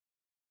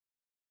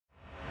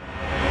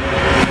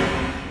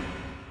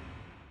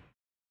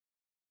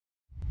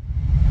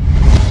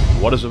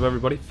What is up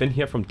everybody, Finn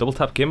here from Double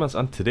Tap Gamers,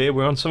 and today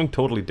we're on something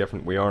totally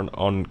different. We are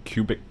on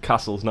cubic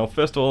castles. Now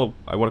first of all,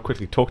 I want to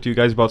quickly talk to you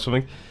guys about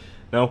something.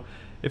 Now,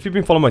 if you've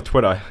been following my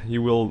Twitter,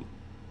 you will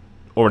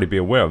already be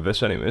aware of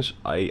this anyways.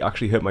 I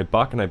actually hurt my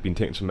back and I've been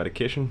taking some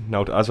medication.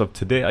 Now as of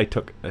today, I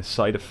took a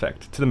side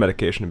effect to the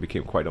medication and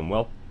became quite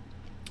unwell.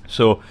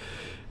 So,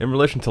 in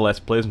relation to Let's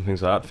Plays and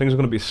things like that, things are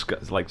going to be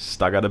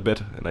staggered a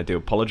bit, and I do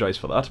apologise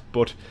for that,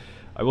 but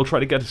I will try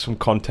to get some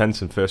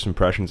contents and first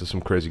impressions of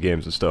some crazy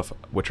games and stuff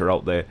which are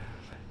out there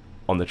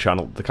on the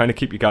channel to kind of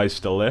keep you guys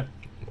still there.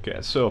 Okay,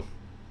 so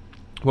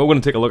what we're going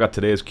to take a look at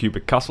today is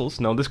Cubic Castles.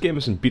 Now this game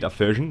is in beta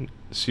version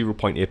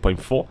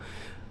 0.8.4.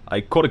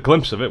 I caught a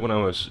glimpse of it when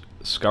I was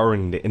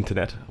scouring the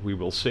internet, we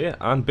will say,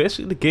 and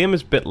basically the game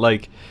is a bit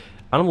like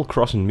Animal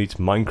Crossing meets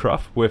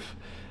Minecraft with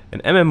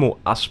an MMO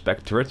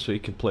aspect to it, so you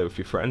can play with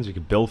your friends, you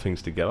can build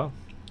things together.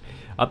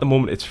 At the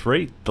moment it's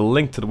free. The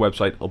link to the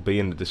website will be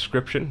in the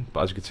description,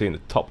 but as you can see in the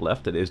top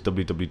left it is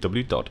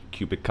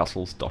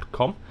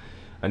www.cubiccastles.com,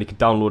 and you can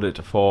download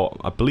it for,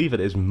 I believe it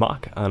is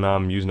Mac, and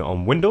I'm using it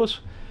on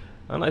Windows.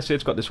 And I say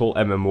it's got this whole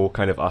MMO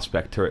kind of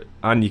aspect to it,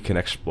 and you can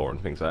explore and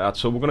things like that.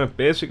 So we're gonna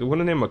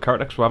name our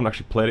character because we haven't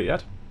actually played it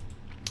yet.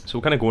 So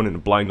we're kind of going in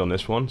blind on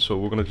this one. So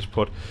we're gonna just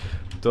put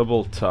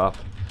Double Tap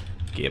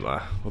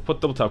Gamer. We'll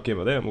put Double Tap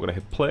Gamer there, and we're gonna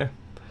hit play.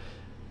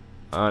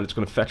 And it's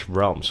going to fetch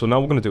realms. So now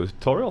we're going to do a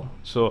tutorial.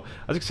 So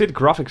as you can see, the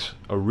graphics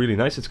are really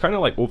nice. It's kind of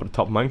like over the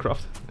top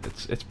Minecraft.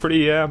 It's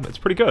pretty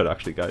good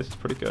actually, guys. It's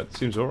pretty good. It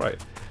seems alright.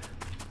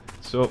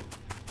 So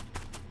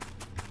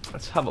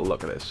let's have a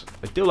look at this.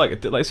 I do like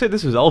it. Like I said,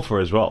 this is alpha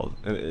as well,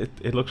 and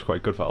it looks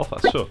quite good for alpha.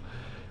 So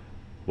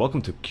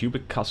welcome to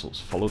Cubic Castles.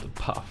 Follow the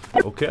path.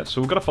 Okay,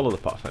 so we're gonna follow the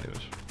path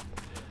anyways.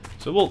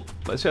 So well,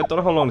 let's say I don't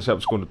know how long this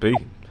episode's going to be,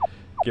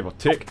 give or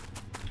take,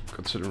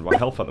 considering my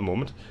health at the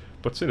moment.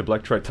 But see the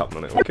black, try tapping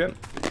on it, okay?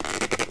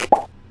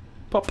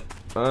 Pop,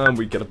 and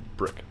we get a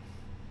brick.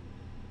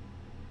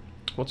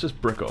 What's this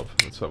brick of?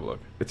 Let's have a look.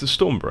 It's a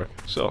stone brick,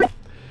 so,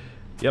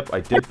 yep, I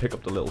did pick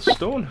up the little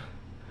stone,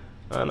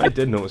 and I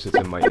did notice it's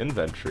in my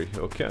inventory,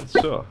 okay?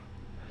 So,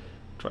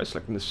 try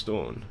selecting the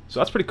stone.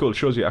 So that's pretty cool, it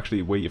shows you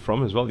actually where you're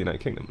from as well, the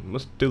United Kingdom. You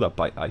must do that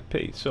by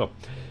IP, so,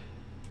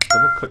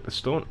 double click the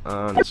stone,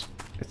 and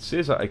it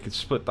says that I could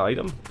split the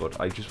item,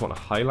 but I just want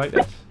to highlight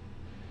it.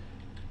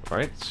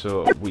 Right,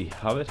 so we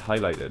have it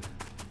highlighted.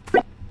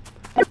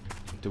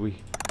 Do we?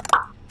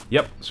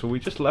 Yep, so we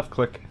just left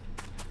click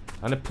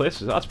and it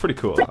places. That's pretty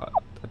cool. I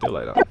do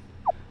like that.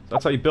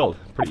 That's how you build.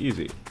 Pretty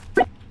easy.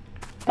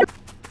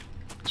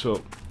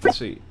 So, let's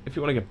see. If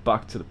you want to get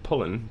back to the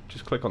pulling,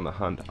 just click on the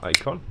hand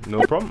icon.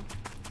 No problem.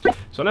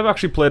 So I never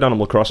actually played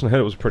Animal Crossing. I heard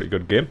it was a pretty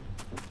good game.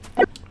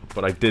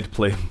 But I did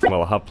play,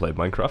 well I have played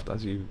Minecraft,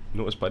 as you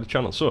noticed by the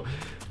channel. So,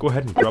 go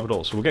ahead and grab it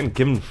all. So we're getting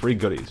given free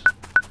goodies.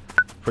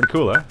 Pretty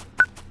cool, eh?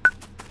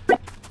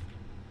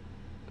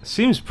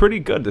 Seems pretty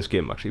good, this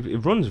game actually. It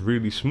runs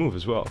really smooth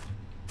as well.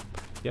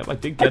 Yep, I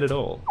did get it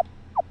all.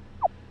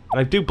 And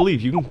I do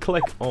believe you can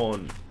click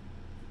on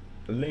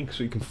a link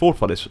so you can vote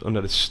for this under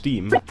the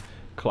Steam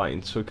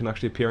client, so it can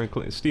actually appear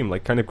in Steam,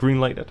 like kind of green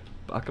lighted.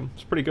 Back 'em.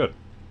 It's pretty good.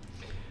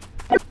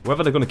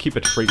 Whether they're going to keep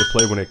it free to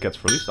play when it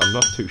gets released, I'm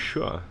not too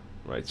sure.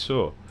 Right,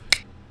 so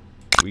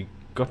we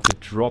got to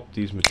drop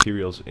these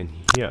materials in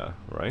here,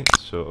 right?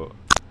 So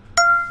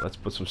let's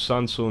put some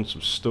sandstone,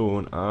 some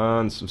stone,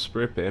 and some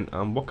spray paint.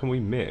 And what can we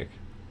make?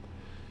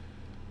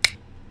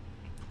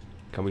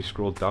 Can we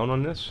scroll down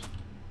on this?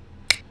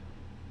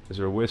 Is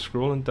there a way of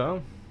scrolling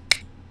down?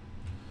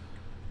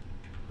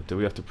 Or do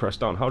we have to press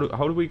down? How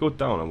do we go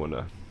down, I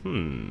wonder?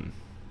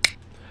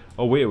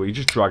 Oh wait, we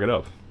just drag it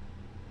up.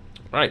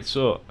 Right,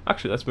 so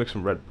actually let's make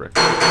some red brick.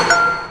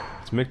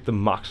 Let's make the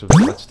max of it.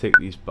 Let's take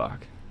these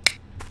back.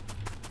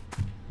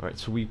 Alright,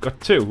 so we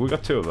got two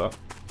of that.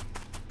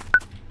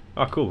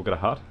 Oh cool, we've got a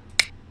hat.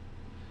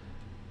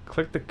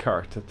 Click the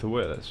character to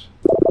wear this.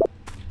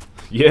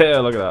 Yeah,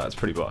 look at that, that's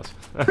pretty boss.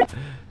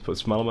 Put a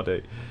smile on my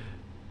day.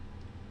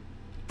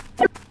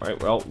 Alright,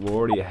 well, we're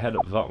already ahead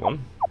of that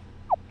one.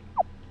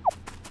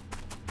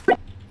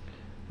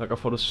 Look out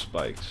for the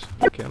spikes.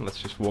 Okay,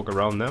 let's just walk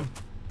around them.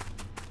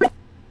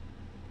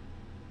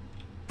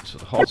 So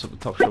the hearts at the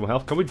top show my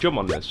health. Can we jump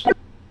on this?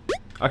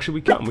 Actually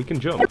we can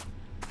jump.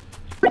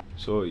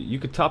 So you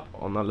could tap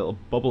on that little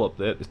bubble up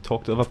there to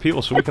talk to other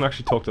people, so we can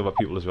actually talk to other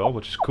people as well,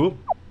 which is cool.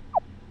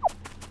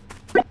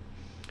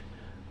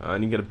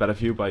 And you can get a better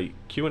view by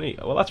Q&E.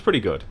 Well, that's pretty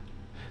good.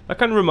 That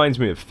kind of reminds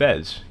me of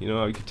Fez, you know,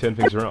 how you can turn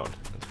things around.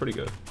 That's pretty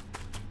good.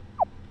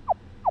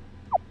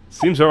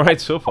 Seems alright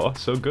so far,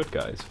 so good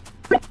guys.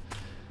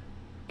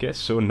 Okay,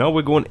 so now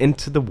we're going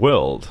into the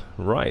world.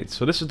 Right,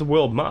 so this is the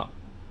world map.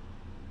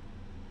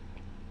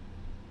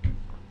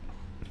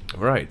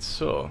 Right,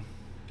 so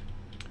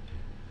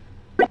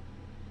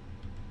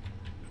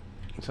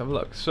let's have a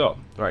look. So,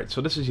 right, so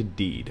this is your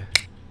deed.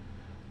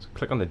 So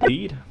click on the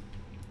deed.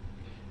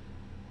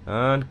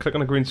 And click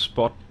on the green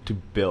spot to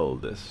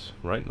build this.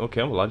 Right,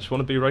 okay, well I just want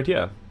to be right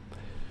here.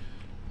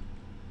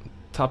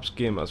 Taps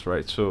Gamers,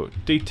 right, so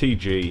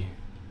DTG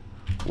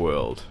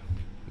World.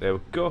 There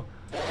we go.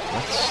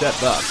 Let's set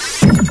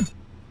that.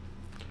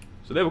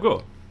 So there we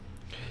go.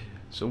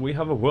 So we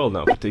have a world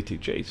now for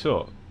TTG.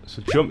 So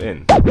jump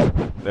in.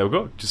 There we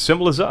go. Just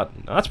simple as that.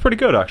 That's pretty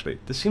good actually.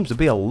 There seems to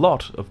be a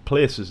lot of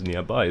places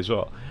nearby as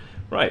well.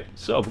 Right,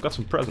 so we've got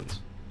some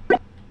presents.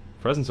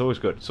 Presents always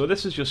good. So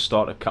this is your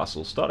starter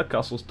castle. Starter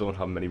castles don't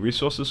have many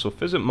resources, so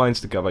visit mines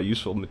to gather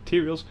useful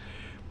materials.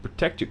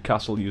 Protect your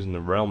castle using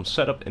the realm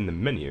setup in the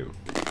menu.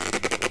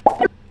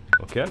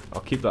 Okay,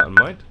 I'll keep that in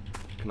mind.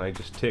 Can I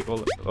just take all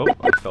the... Oh,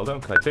 I fell down.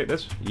 Can I take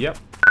this? Yep.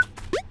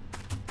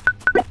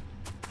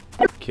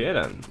 Okay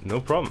then, no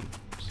problem.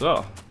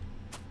 So,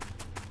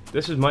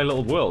 this is my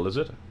little world, is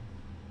it?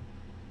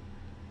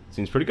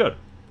 Seems pretty good.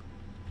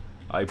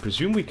 I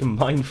presume we can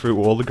mine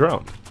through all the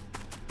ground.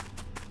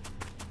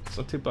 It's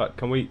not too bad.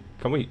 Can we...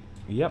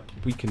 Yep,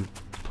 we can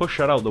push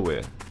that out of the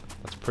way.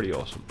 That's pretty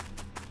awesome.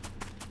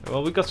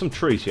 Well, we've got some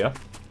trees here.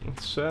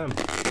 Let's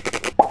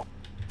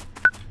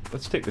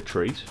take the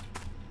trees.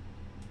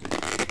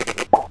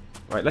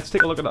 Right, let's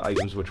take a look at the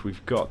items which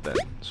we've got then.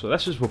 So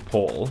this is a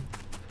portal.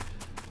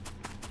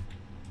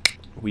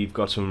 We've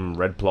got some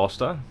red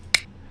plaster.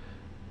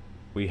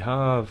 We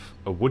have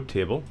a wood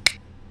table.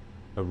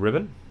 A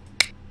ribbon.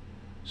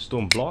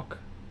 Stone block.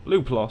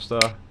 Blue plaster.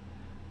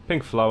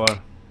 Pink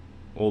flower.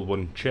 Old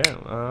wooden chair.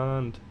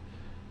 And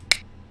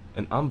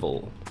an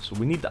anvil. So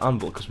we need the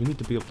anvil because we need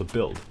to be able to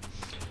build.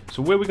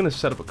 So where are we going to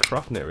set up a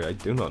crafting area? I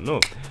do not know.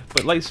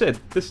 But like I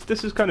said,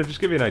 this is kind of just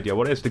give you an idea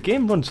what it is. The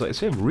game runs, like I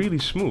say, really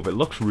smooth. It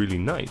looks really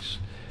nice.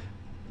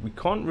 We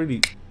can't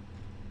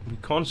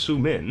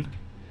zoom in,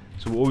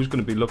 so we're always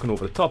going to be looking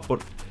over the top.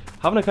 But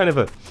having a kind of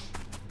a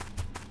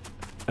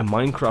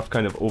Minecraft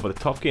kind of over the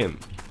top game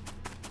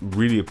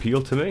really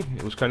appealed to me.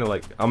 It was kind of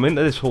like, I'm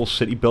into this whole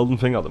city building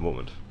thing at the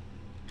moment,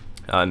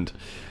 and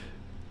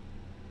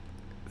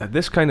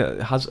this kind of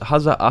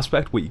has that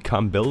aspect where you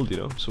can build, you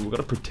know. So we've got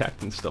to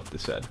protect and stuff. They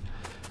said.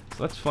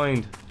 So let's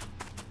find.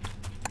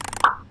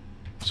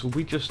 So do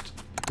we just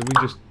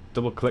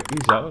double click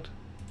these out?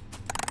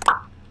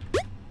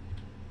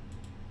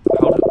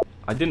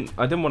 I didn't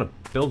want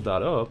to build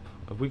that up.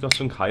 Have we got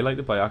something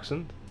highlighted by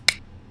accident?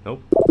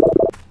 Nope.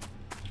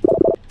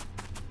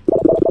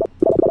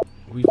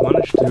 We've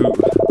managed to.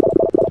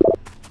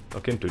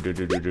 Okay,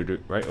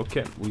 right.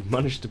 Okay, we've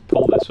managed to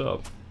pull this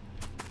up.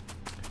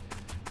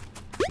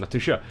 Not too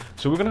sure.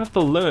 So we're gonna have to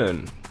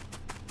learn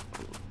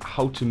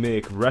how to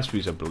make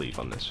recipes, I believe,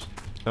 on this.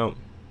 Now,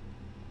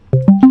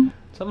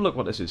 let's have a look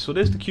what this is. So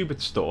there's the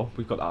Cubit store.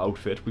 We've got the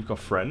outfit. We've got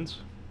friends.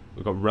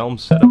 We've got realm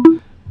setup.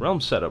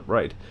 Realm setup,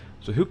 right?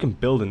 So who can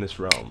build in this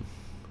realm?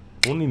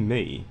 Only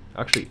me.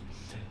 Actually,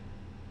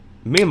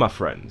 me and my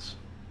friends.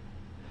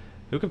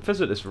 Who can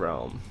visit this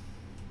realm?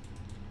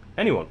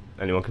 Anyone.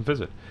 Anyone can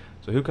visit.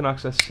 So who can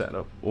access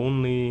setup?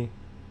 Only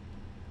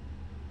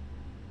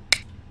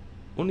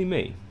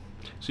me.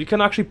 So you can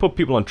actually put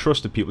people on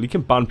trusted people. You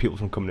can ban people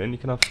from coming in. You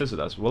can have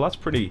visitors. Well, that's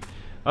pretty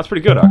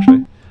good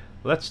actually.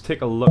 Let's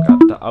take a look at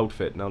the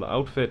outfit. Now the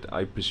outfit,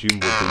 I presume,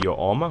 will be your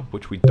armor,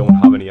 which we don't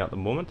have any at the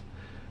moment.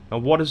 Now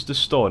what is the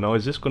store? Now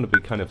is this going to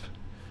be kind of...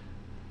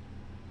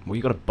 Well,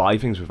 you got to buy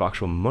things with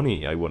actual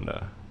money, I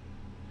wonder.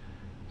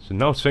 So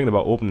now it's thinking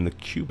about opening the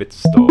Cubit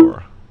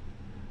store.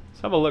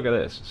 Let's have a look at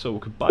this. So we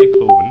could buy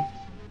clothing.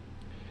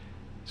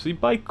 So you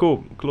buy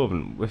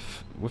clothing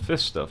with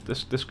this stuff,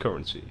 this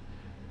currency.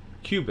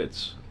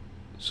 Cubits.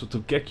 So to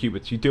get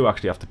cubits you do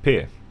actually have to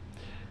pay.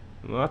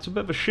 Well, that's a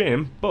bit of a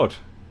shame, but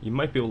you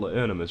might be able to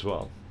earn them as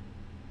well.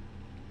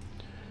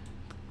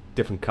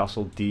 Different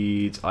castle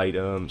deeds,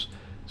 items.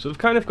 So they've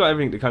kind of got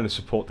everything to kind of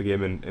support the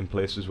game in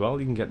place as well.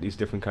 You can get these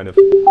different kind of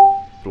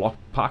block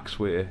packs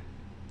where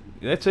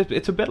it's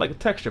a bit like a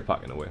texture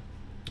pack in a way.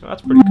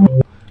 That's pretty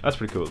cool. That's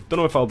pretty cool. Don't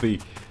know if I'll be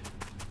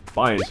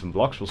buying some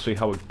blocks. We'll see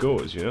how it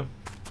goes, you know.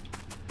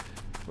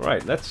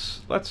 Right,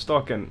 let's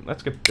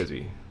get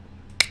busy.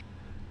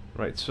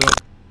 Right, so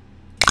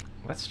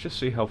let's just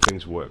see how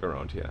things work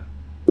around here.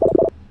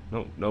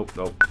 No,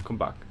 come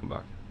back.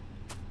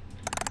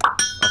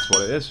 That's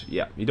what it is.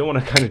 Yeah, you don't want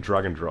to kind of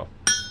drag and drop.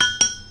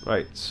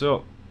 Right,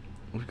 so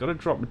we've got to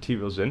drop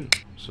materials in.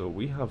 So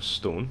we have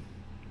stone.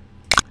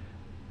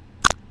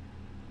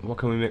 What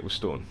can we make with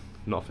stone?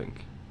 Nothing.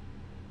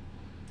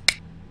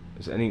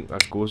 Is there any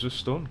that goes with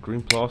stone?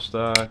 Green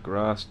plaster,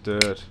 grass,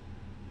 dirt,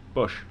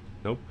 bush.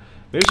 Nope.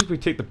 Maybe if we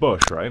take the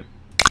bush, right?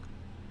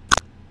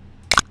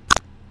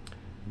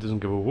 It doesn't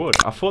give us wood.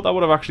 I thought that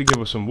would have actually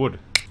given us some wood.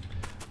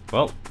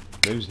 Well,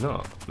 maybe it's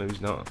not. Maybe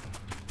it's not.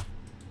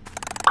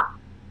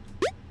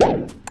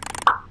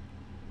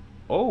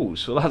 Oh,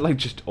 so that like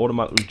just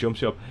automatically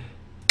jumps you up.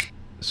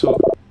 So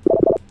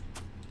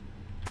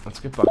let's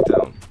get back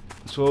down.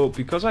 So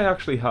because I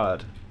actually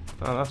had,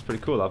 that's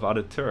pretty cool. I've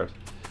added turret.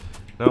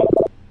 Now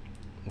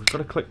we've got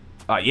to click.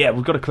 Yeah,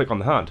 we've got to click on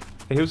the hand.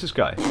 Hey, who's this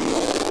guy?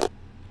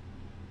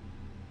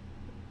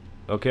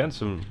 Okay, and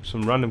some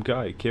random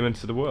guy came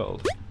into the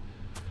world.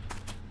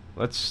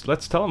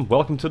 Let's tell him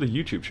welcome to the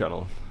YouTube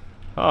channel.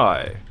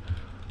 Hi,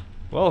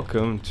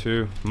 welcome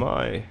to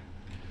my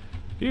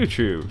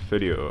YouTube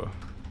video.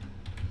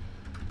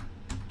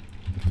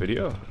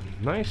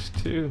 Nice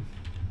to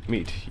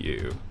meet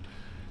you.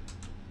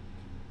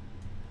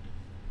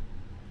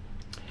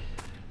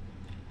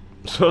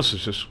 So this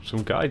is just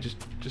some guy just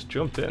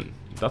jumped in.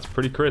 That's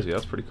pretty crazy.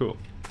 That's pretty cool.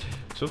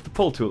 So with the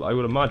pull tool, I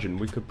would imagine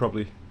we could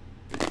probably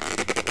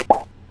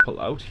pull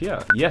out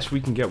here. Yes, we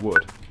can get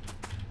wood.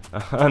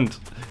 And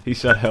he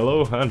said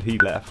hello, and he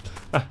left.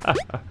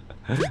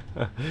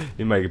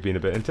 He might have been a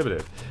bit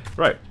intimidated.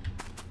 Right.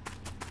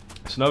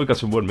 So now we've got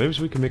some wood. Maybe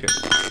so we can make it.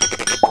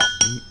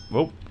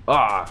 Whoa.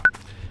 Ah.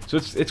 So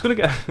it's gonna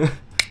get.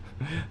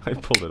 I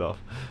pulled it off.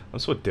 I'm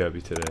so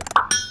derby today.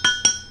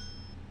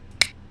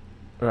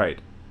 Right.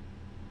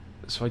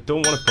 So I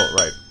don't want to put.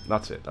 Right.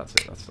 That's it. That's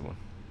it. That's the one.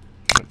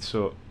 Right,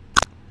 so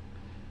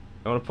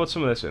I want to put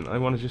some of this in. I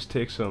want to just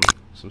take some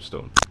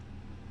stone.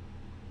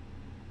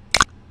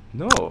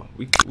 No,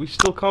 we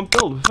still can't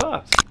build with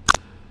that.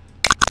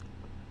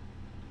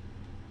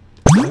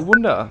 I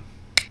wonder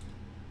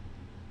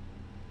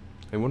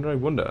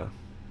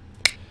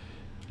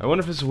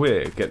if there's a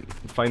way of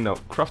finding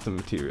out crafting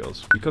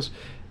materials, because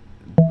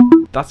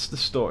that's the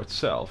store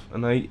itself,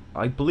 and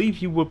I believe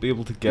you would be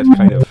able to get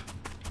kind of.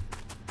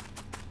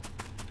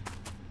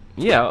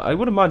 Yeah, I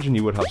would imagine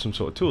you would have some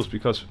sort of tools,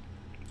 because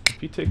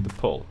if you take the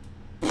pull,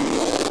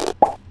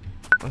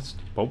 let's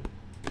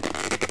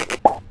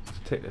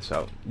take this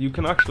out. You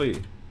can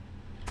actually,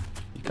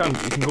 you can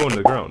go under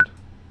the ground,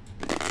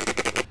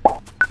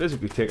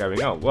 physically take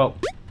everything out. Well,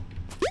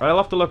 I'll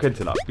have to look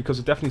into that, because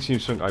it definitely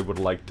seems something I would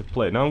like to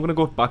play. Now I'm going to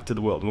go back to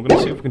the world, and we're going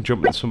to see if we can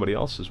jump into somebody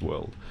else's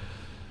world.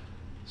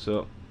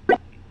 So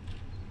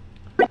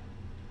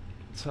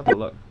let's have a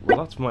look. Well,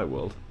 that's my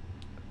world.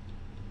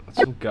 That's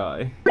some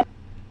guy.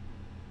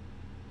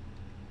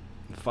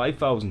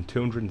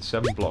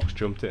 5,207 blocks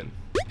jumped in.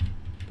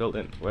 Built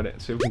in. Wait,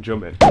 see if we can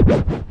jump in.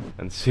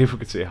 And see if we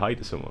can say hi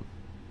to someone.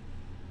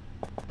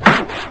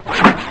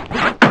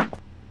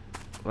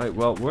 Right,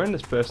 well, we're in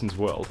this person's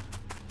world.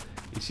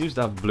 He seems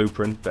to have a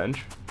blueprint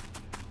bench.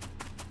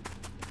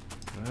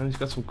 And he's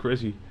got some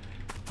crazy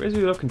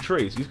looking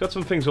trees. He's got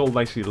some things all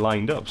nicely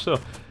lined up, so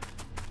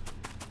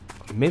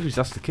maybe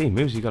that's the key.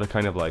 Maybe you got to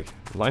kind of like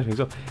line things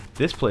up.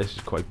 This place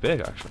is quite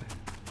big, actually.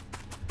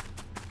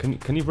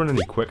 Can you run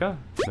any quicker?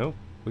 No,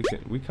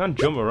 we can't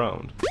jump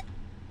around.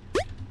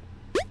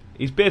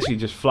 He's basically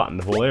just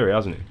flattened the whole area,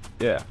 hasn't he?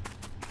 Yeah.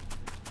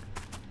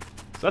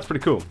 So that's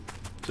pretty cool.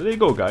 So there you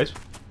go, guys.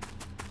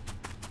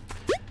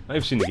 Now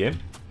you've seen the game.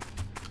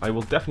 I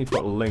will definitely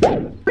put a link.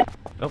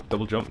 Oh,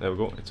 double jump. There we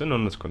go. It's in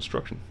under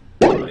construction.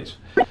 Nice.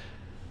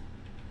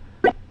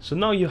 So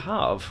now you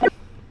have.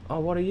 Oh,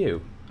 what are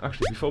you?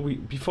 Actually,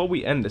 before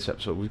we end this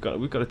episode, we've got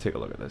to take a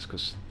look at this,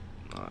 because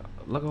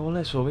look at all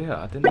this over here.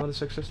 I didn't know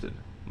this existed.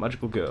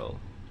 Magical girl.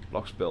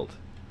 Blocks built.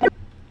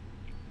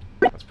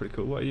 That's pretty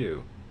cool. What are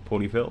you?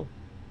 Ponyville.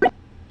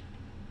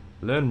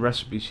 Learn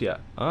recipes. Yeah.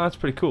 Ah, that's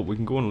pretty cool. We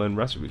can go and learn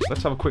recipes.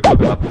 Let's have a quick look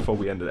at that before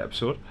we end the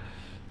episode.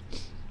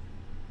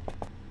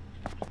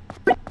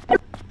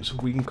 So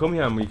we can come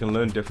here and we can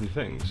learn different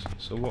things.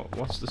 So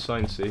what's the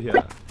sign say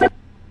here?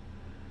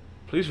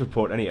 Please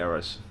report any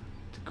errors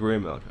to Grey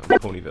Milk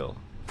and Ponyville.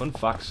 Fun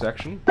facts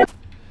section.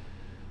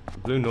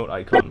 Blue note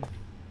icon.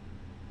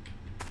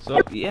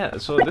 So yeah,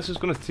 so this is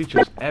going to teach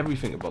us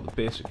everything about the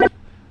basics.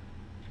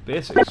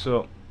 Basics.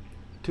 So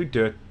 2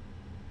 dirt,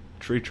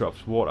 tree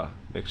troughs, water,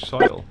 mixed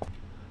soil,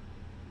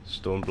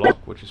 stone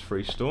block, which is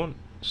 3 stone,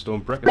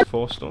 stone brick is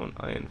 4 stone,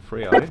 iron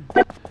 3 iron.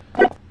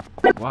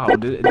 Wow,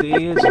 there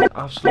is an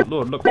absolute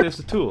load. Look, there's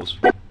the tools.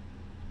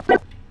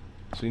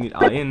 So you need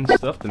iron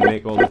stuff to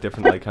make all the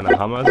different like kind of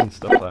hammers and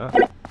stuff like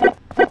that.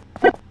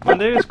 Man,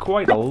 there is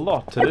quite a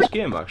lot to this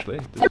game, actually.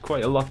 There's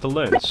quite a lot to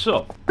learn.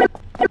 So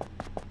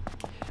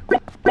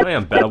when I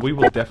am better, we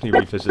will definitely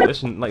revisit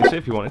this. And like I say,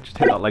 if you want it, just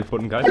hit that like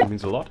button, guys. It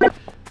means a lot.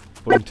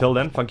 But until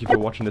then, thank you for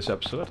watching this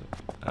episode.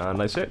 And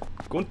like I say,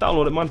 go and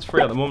download it, man. It's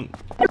free at the moment.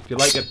 If you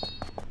like it,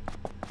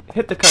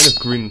 hit the kind of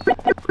green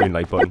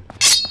light button.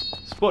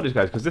 Support these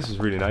guys, because this is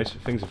really nice.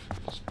 Things are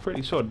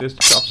pretty sorted. There's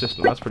the craft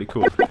system. That's pretty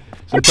cool.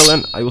 So until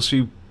then, I will see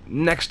you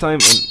next time,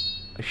 and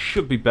I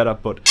should be better.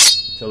 But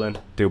until then,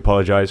 do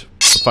apologise.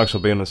 Thanks for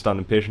being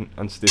understanding, patient,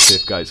 and stay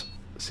safe, guys.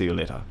 See you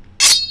later.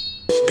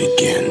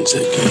 Begins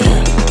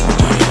again.